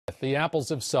The apples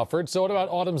have suffered. So what about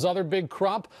autumn's other big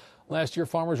crop? Last year,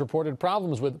 farmers reported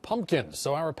problems with pumpkins.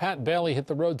 So our Pat Bailey hit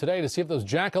the road today to see if those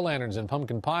jack-o'-lanterns and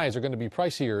pumpkin pies are going to be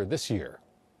pricier this year.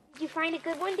 Did you find a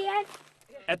good one, Dad?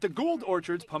 At the Gould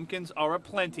Orchards, pumpkins are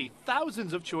aplenty.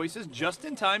 Thousands of choices just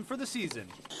in time for the season.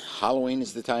 Halloween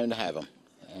is the time to have them.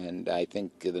 And I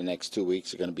think the next 2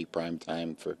 weeks are going to be prime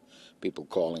time for people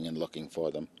calling and looking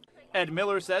for them. Ed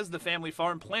Miller says the family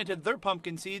farm planted their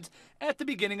pumpkin seeds at the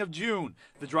beginning of June.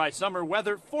 The dry summer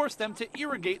weather forced them to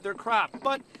irrigate their crop,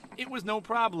 but it was no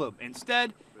problem.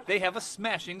 Instead, they have a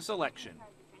smashing selection.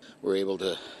 We're able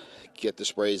to get the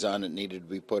sprays on that needed to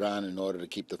be put on in order to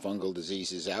keep the fungal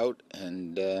diseases out,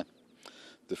 and the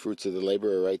fruits of the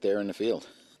labor are right there in the field.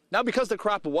 Now, because the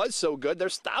crop was so good,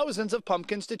 there's thousands of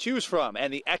pumpkins to choose from,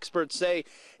 and the experts say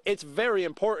it's very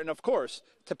important, of course,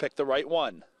 to pick the right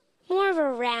one. More of a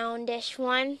roundish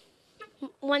one.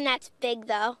 One that's big,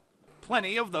 though.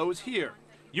 Plenty of those here.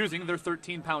 Using their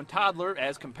 13-pound toddler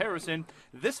as comparison,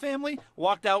 this family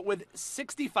walked out with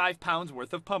 65 pounds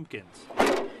worth of pumpkins.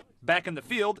 Back in the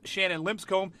field, Shannon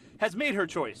Limpscomb has made her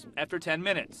choice after 10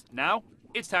 minutes. Now,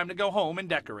 it's time to go home and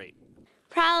decorate.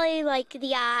 Probably like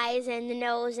the eyes and the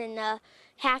nose and the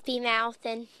happy mouth,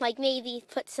 and like maybe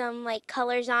put some like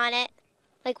colors on it,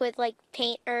 like with like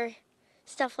paint or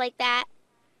stuff like that.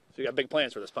 So you got big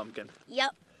plans for this pumpkin?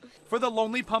 Yep. For the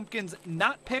lonely pumpkins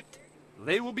not picked,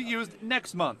 they will be used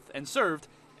next month and served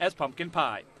as pumpkin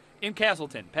pie. In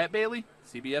Castleton, Pat Bailey,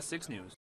 CBS 6 News.